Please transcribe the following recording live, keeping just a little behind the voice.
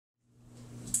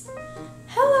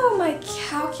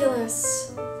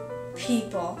calculus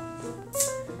people.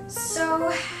 So,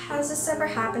 has this ever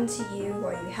happened to you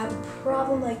where you have a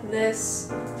problem like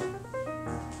this?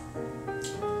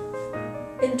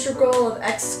 Integral of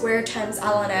x squared times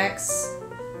ln x.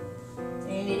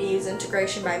 And you need to use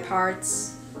integration by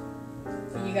parts.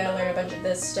 And you gotta learn a bunch of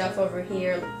this stuff over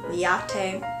here,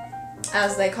 liate,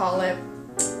 as they call it.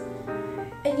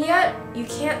 And yet, you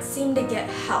can't seem to get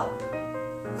help.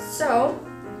 So,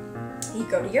 you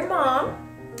go to your mom,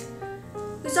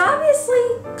 who's obviously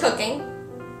cooking,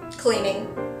 cleaning,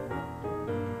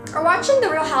 or watching The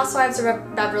Real Housewives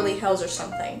of Beverly Hills or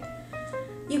something.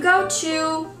 You go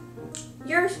to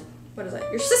your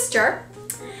sister,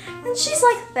 and she's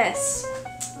like this.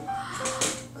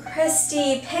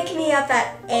 Christy, pick me up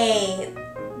at 8.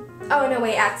 Oh no,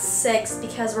 wait, at 6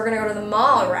 because we're gonna go to the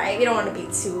mall, right? We don't want to be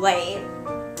too late.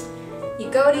 You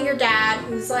go to your dad,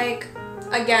 who's like,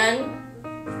 again,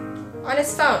 on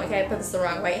his phone. Okay, I put this the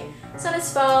wrong way. He's on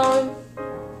his phone.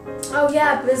 Oh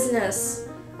yeah, business,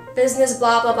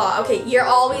 blah, blah, blah. Okay, you're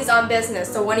always on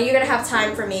business, so when are you gonna have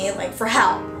time for me, like, for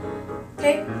help?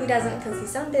 Okay, he doesn't because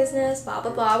he's on business, blah,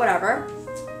 blah, blah, whatever.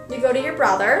 You go to your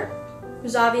brother,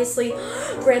 who's obviously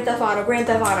Grand Theft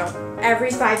Auto,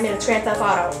 every 5 minutes, Grand Theft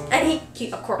Auto. And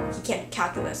he of course, he can't do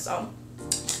calculus, so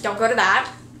don't go to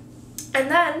that. And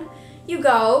then you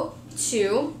go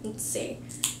to, let's see,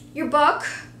 your book,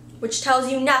 which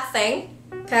tells you nothing,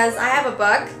 because I have a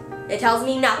book. It tells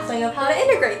me nothing of how to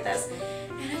integrate this.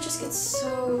 And I just get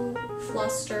so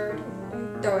flustered,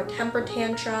 and I throw a temper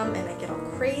tantrum, and I get all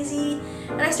crazy,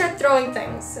 and I start throwing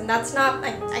things, and that's not,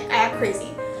 I act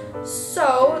crazy.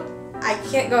 So, I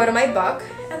can't go to my book,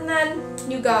 and then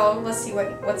you go, let's see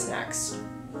what's next.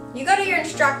 You go to your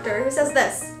instructor, who says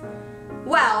this: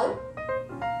 well,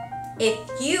 if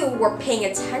you were paying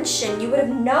attention, you would have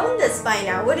known this by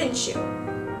now, wouldn't you?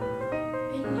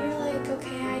 And you're like,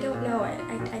 okay, I don't know it.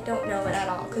 I don't know it at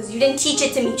all, because you didn't teach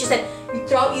it to me. You just said, you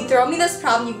throw me this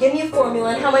problem, you give me a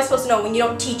formula, and how am I supposed to know when you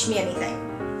don't teach me anything?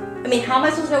 I mean, how am I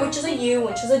supposed to know which is a U,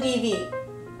 which is a DV?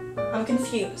 I'm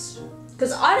confused.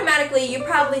 Because automatically, you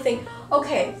probably think,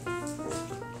 okay,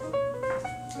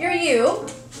 you're U,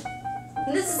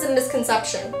 and this is a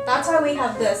misconception. That's why we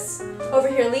have this over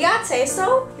here, liate,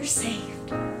 so you're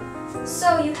saved.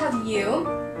 So you have U,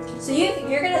 so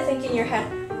you're gonna think in your head,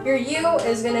 your U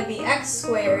is gonna be x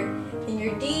squared, and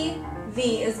your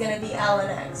dv is gonna be ln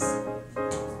x.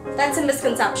 That's a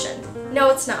misconception. No,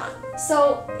 it's not.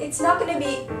 So it's not gonna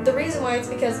be, the reason why it's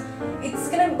because it's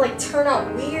gonna like turn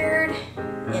out weird,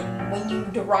 and when you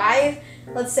derive,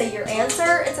 let's say your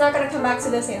answer, it's not gonna come back to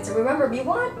this answer. Remember, if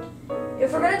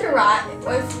we're gonna derive,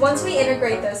 once we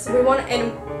integrate this,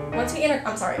 once we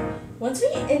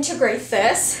integrate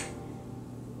this,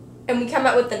 and we come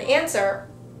out with an answer,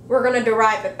 we're gonna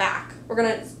derive it back. We're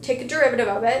gonna take a derivative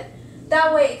of it.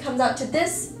 That way it comes out to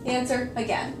this answer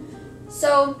again.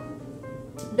 So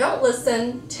don't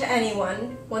listen to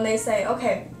anyone when they say,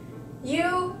 okay,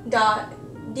 u dot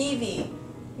dv.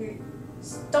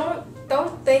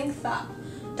 Don't think that.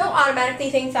 Don't automatically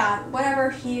think that whatever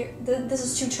here, this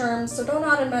is two terms, so don't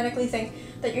automatically think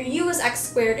that your u is x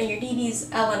squared and your dv is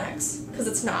ln x, because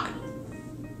it's not.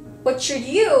 What your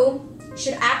u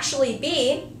should actually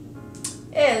be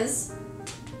is,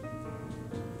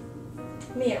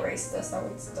 let me erase this, that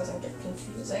way it doesn't get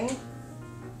confusing.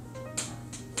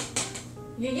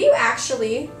 Your u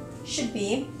actually should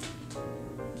be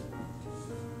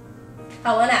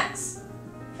ln x,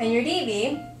 and your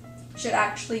dv should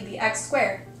actually be x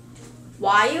squared.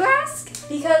 Why, you ask?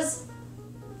 Because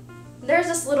there's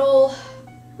this little,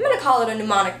 I'm going to call it a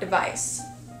mnemonic device.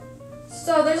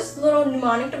 So there's this little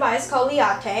mnemonic device called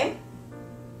liate.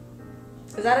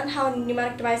 Is that how a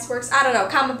mnemonic device works? I don't know.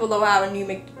 Comment below how a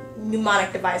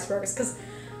mnemonic device works, because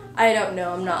I don't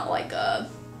know. I'm not like a...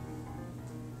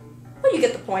 Well, you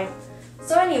get the point.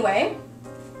 So anyway,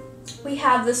 we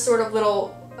have this sort of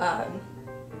little, I'm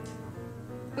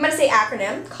going to say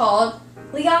acronym called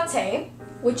liate,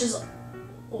 which is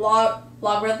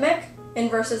logarithmic,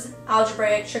 inverses,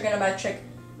 algebraic, trigonometric,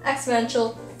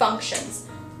 exponential functions.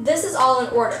 This is all in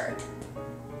order.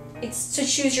 It's to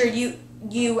choose your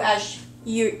u as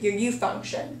your u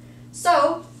function.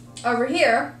 So over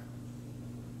here,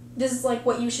 this is like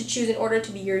what you should choose in order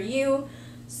to be your u.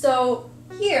 So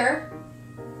here,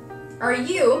 our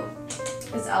u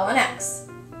is ln x,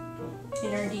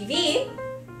 and our dv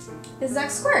is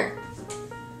x squared.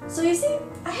 So you see,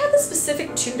 I had this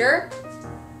specific tutor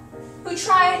who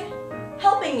tried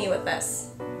helping me with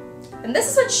this. And this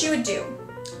is what she would do.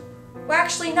 Well,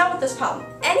 actually, not with this problem.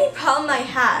 Any problem I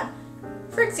had,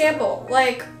 for example,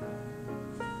 like,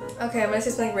 okay, I'm gonna say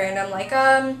something random, like,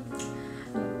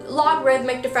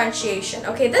 logarithmic differentiation.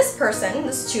 Okay, this person,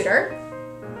 this tutor,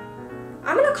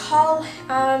 I'm gonna call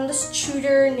this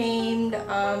tutor named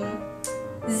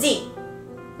Z.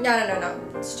 No,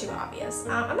 it's too obvious.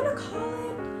 I'm gonna call it,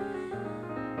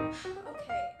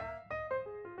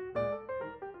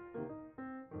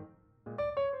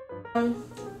 okay,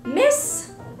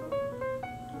 Miss,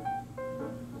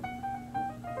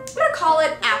 I'm gonna call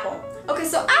it Apple. Okay,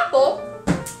 so Apple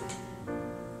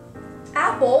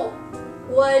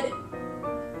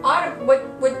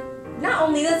would not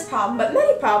only this problem, but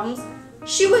many problems,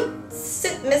 she would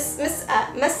sit, Miss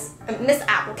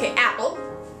Apple, okay, Apple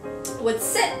would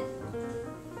sit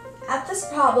at this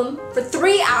problem for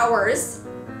 3 hours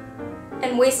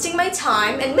and wasting my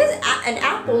time, and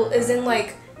Apple is in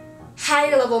like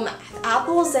higher level math.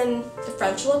 Apple's in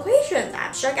differential equations,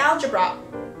 abstract algebra,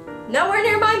 nowhere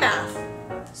near my math.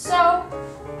 So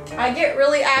I get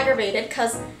really aggravated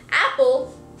because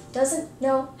Apple doesn't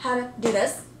know how to do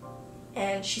this,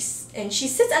 and she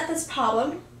sits at this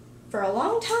problem for a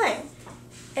long time.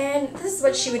 And this is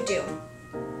what she would do.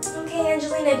 Okay,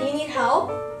 Angelina, do you need help?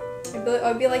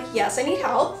 I'd be like, yes, I need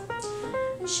help.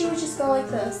 And she would just go like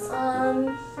this.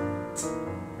 Can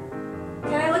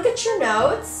I look at your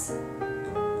notes?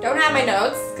 Don't have my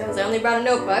notes because I only brought a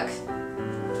notebook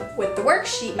with the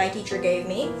worksheet my teacher gave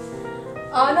me.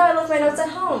 Oh no, I left my notes at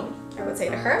home, I would say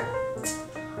to her.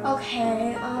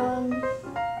 Okay,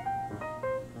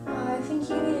 I think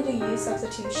you need to do U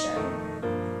substitution.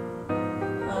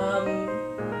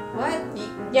 What?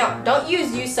 Yeah, don't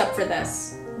use U sub for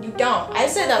this. You don't. I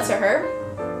said that to her.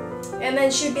 And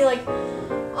then she'd be like,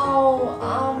 oh,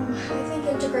 I think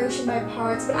integration by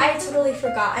parts, but I totally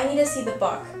forgot. I need to see the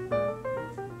book.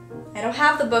 I don't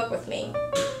have the book with me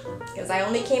because I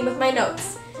only came with my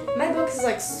notes. My book is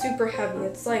like super heavy.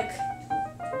 It's like,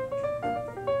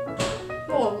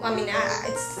 well, I mean,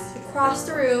 it's across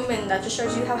the room, and that just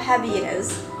shows you how heavy it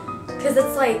is. Because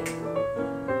it's like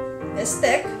this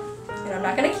thick, and I'm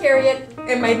not gonna carry it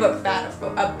in my book bag,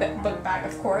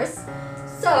 of course.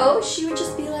 So she would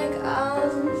just be like,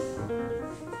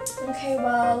 okay,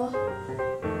 well,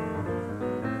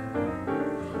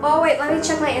 oh wait, let me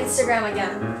check my Instagram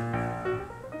again.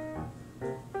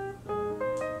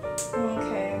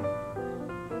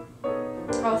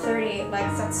 Oh, 38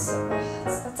 likes, that's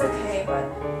okay, but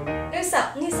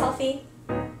new selfie.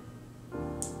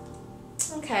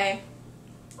 Okay.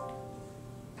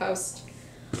 Post.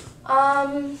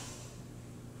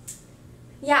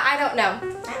 Yeah, I don't know.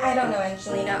 I don't know,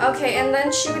 Angelina. Okay, and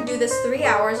then she would do this 3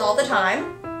 hours all the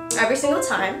time, every single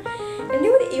time, and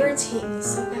it would irritate me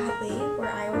so badly,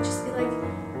 where I would just be like,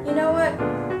 you know what?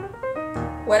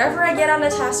 Whatever I get on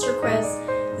a test or quiz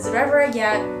is whatever I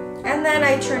get. And then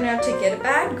I turn out to get a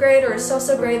bad grade or a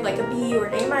so-so grade, like a B or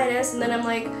an A-, and then I'm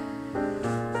like,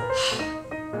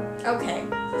 okay.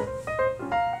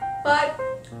 But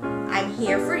I'm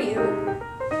here for you.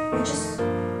 You're just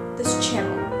this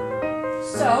channel.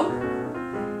 So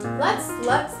let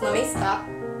me stop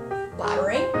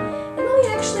blabbering and let me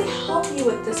actually help you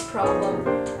with this problem.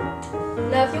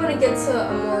 Now, if you want to get to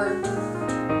a more,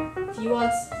 if you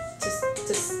want to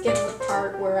skip the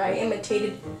part where I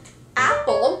imitated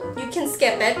Apple, you can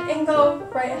skip it and go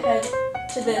right ahead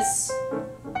to this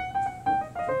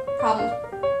problem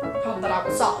that I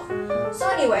will solve. So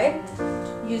anyway,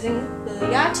 using the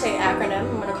LIATE acronym,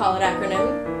 I'm going to call it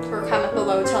acronym, or comment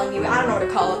below telling you I don't know what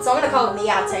to call it, so I'm going to call it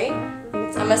LIATE.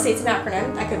 I'm going to say it's an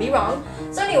acronym, I could be wrong.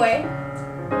 So anyway,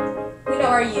 we know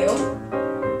our U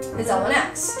is ln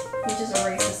x. We just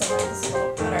erase this and write this a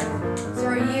little better. So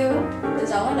our U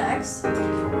is ln x, and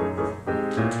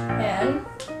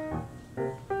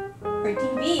our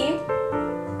dv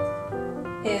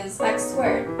is x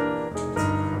squared.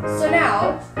 So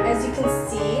now, as you can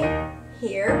see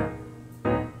here,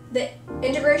 the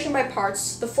integration by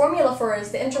parts, the formula for it is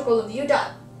the integral of u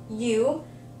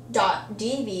dot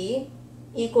dv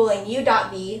equaling u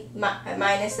dot v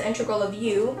minus the integral of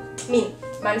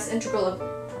minus the integral of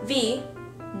v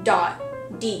dot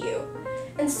du.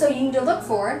 And so you need to look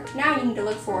for,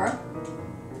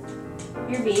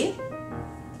 your v.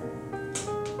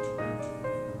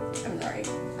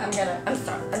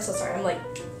 I'm so sorry, I'm like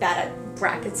bad at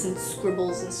brackets and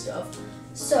scribbles and stuff.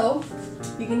 So,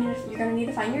 you're gonna need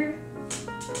to find your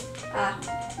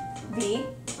v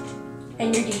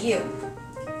and your du.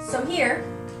 So here,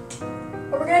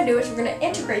 what we're gonna do is we're gonna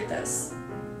integrate this.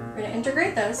 We're gonna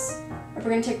integrate this, and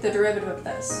we're gonna take the derivative of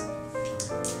this.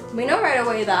 We know right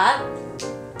away that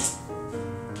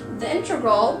the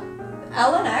integral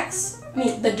ln x,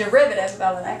 the derivative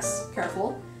of ln x,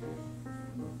 careful,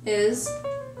 is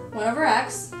 1 over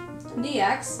x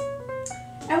dx,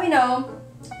 and we know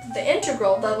the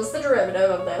integral, that was the derivative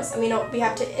of this, and we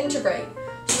have to integrate.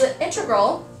 So the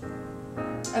integral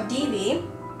of dv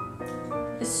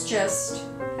is just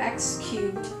x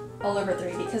cubed all over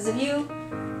 3, because if you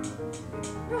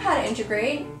know how to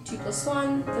integrate, 2 plus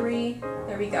 1, 3,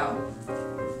 there we go.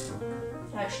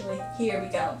 Actually, here we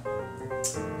go.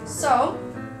 So,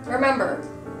 remember,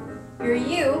 your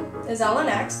u is ln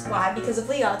x. Why? Because of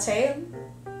Liotte,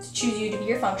 to choose u to be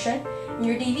your function, and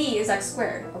your dv is x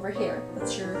squared over here.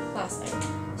 That's your last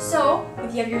name. So,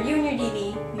 if you have your u and your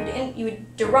dv, you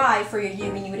would derive for your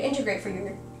u and you would integrate for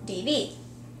your dv.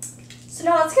 So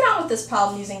now let's get on with this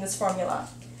problem using this formula.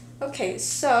 Okay,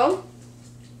 so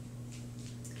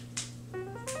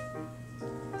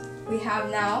we have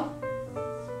now,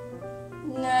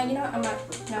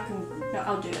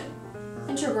 I'll do it.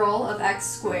 Integral of x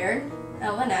squared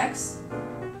ln x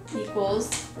equals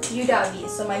u dot v.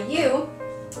 So my u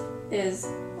is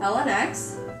ln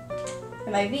x,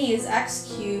 and my v is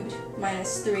x cubed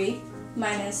minus 3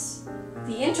 minus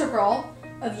the integral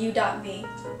of u dot v.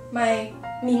 My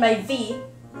v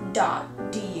dot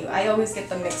du. I always get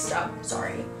them mixed up,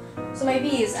 sorry. So my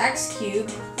v is x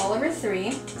cubed all over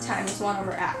 3 times 1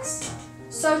 over x.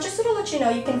 So just to let you know,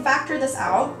 you can factor this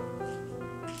out.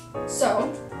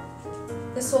 So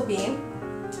this will be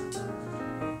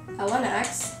ln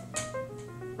x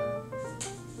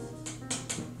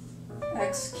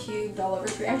cubed all over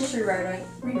 3. I'm just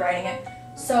rewriting it.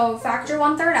 So factor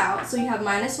 1/3 out, so you have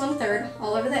minus 1/3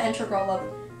 all over the integral of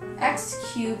x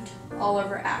cubed all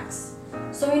over x.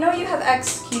 So we know you have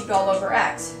x cubed all over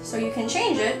x, so you can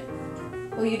change it.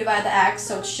 Well, you divide the x,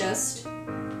 so it's just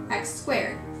x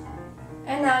squared.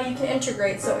 And now you can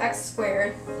integrate, so x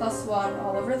squared plus 1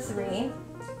 all over 3.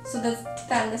 So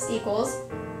then this equals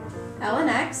ln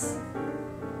x,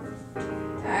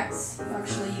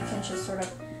 actually you can just sort of,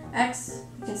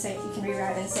 you can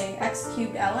rewrite and say x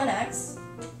cubed ln x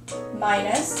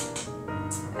minus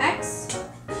x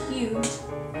cubed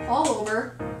all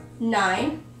over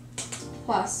 9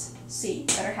 plus c.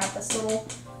 Better have this little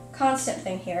constant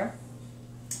thing here.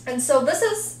 And so this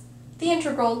is the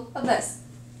integral of this.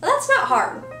 Now that's not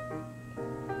hard,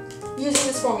 using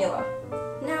this formula.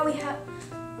 Now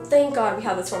thank God we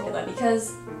have this formula,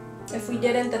 because if we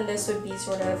didn't, then this would be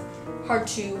sort of hard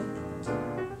to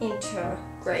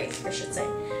integrate, I should say.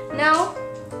 Now,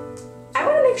 I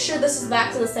want to make sure this is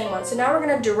back to the same one, so now we're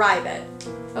going to derive it.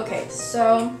 Okay,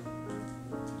 so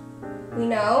we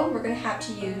know we're going to have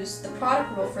to use the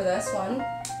product rule for this one,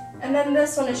 and then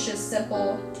this one is just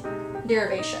simple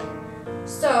derivation.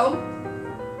 So,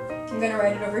 I'm going to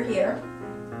write it over here.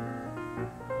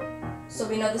 So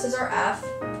we know this is our f,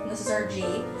 and this is our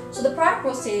g. So the product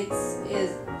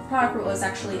rule is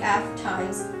actually f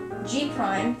times g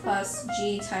prime plus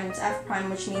g times f prime,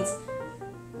 which means,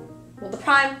 well, the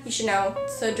prime, you should know,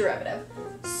 it's a derivative.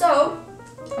 So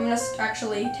I'm going to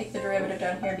actually take the derivative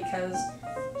down here, because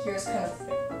here's kind of,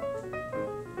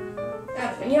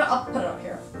 I'll put it up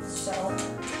here. So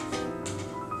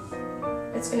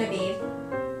it's going to be,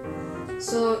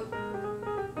 so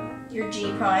your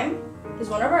g prime is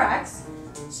 1 over x,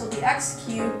 so the x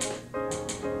cubed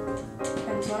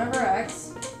times 1 over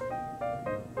x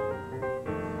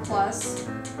plus,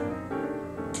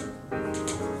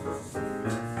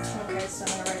 okay, so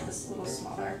I'm going to write this a little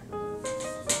smaller.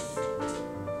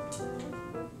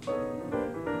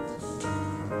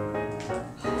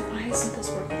 Why isn't this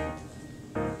working?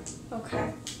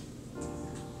 Okay.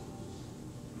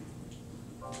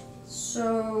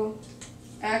 So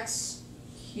x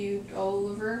cubed all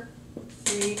over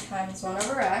 3 times 1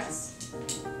 over x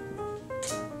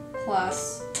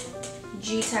plus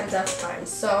g times f prime.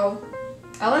 So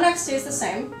ln x stays the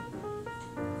same,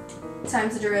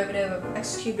 times the derivative of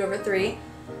x cubed over 3,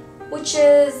 which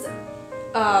is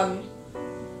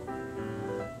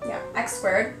x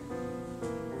squared.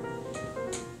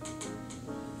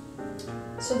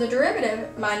 So the derivative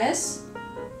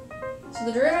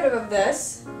of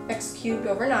this, x cubed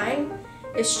over 9,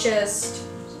 is just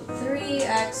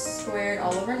 3x squared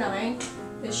all over 9.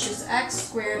 It's just x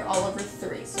squared all over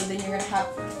 3. So then you're going to have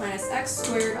minus x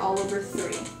squared all over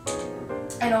 3.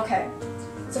 And okay,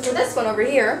 so for this one over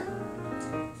here,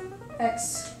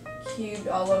 x cubed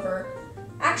all over,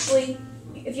 actually,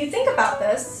 if you think about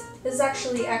this is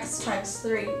actually x times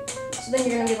 3. So then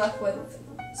you're going to be left with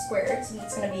squared. So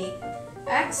it's going to be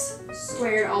x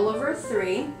squared all over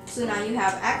 3. So now you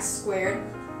have x squared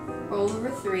all over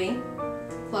 3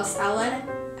 plus ln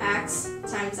x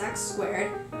times x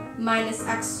squared minus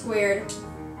x squared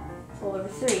all over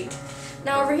 3.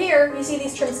 Now over here, you see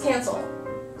these terms cancel.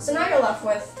 So now you're left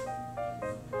with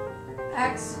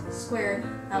x squared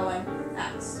ln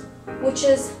x, which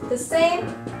is the same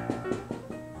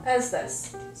as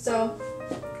this. So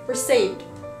we're saved.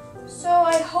 So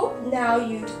I hope now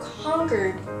you've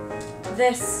conquered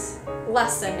this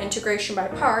lesson, integration by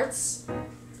parts.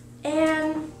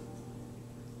 And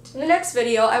in the next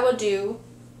video I will do,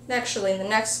 actually in the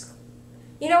next,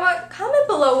 you know what, comment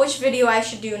below which video I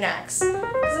should do next,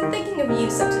 because I'm thinking of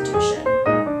use substitution.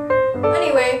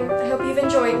 Anyway, I hope you've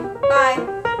enjoyed.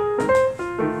 Bye!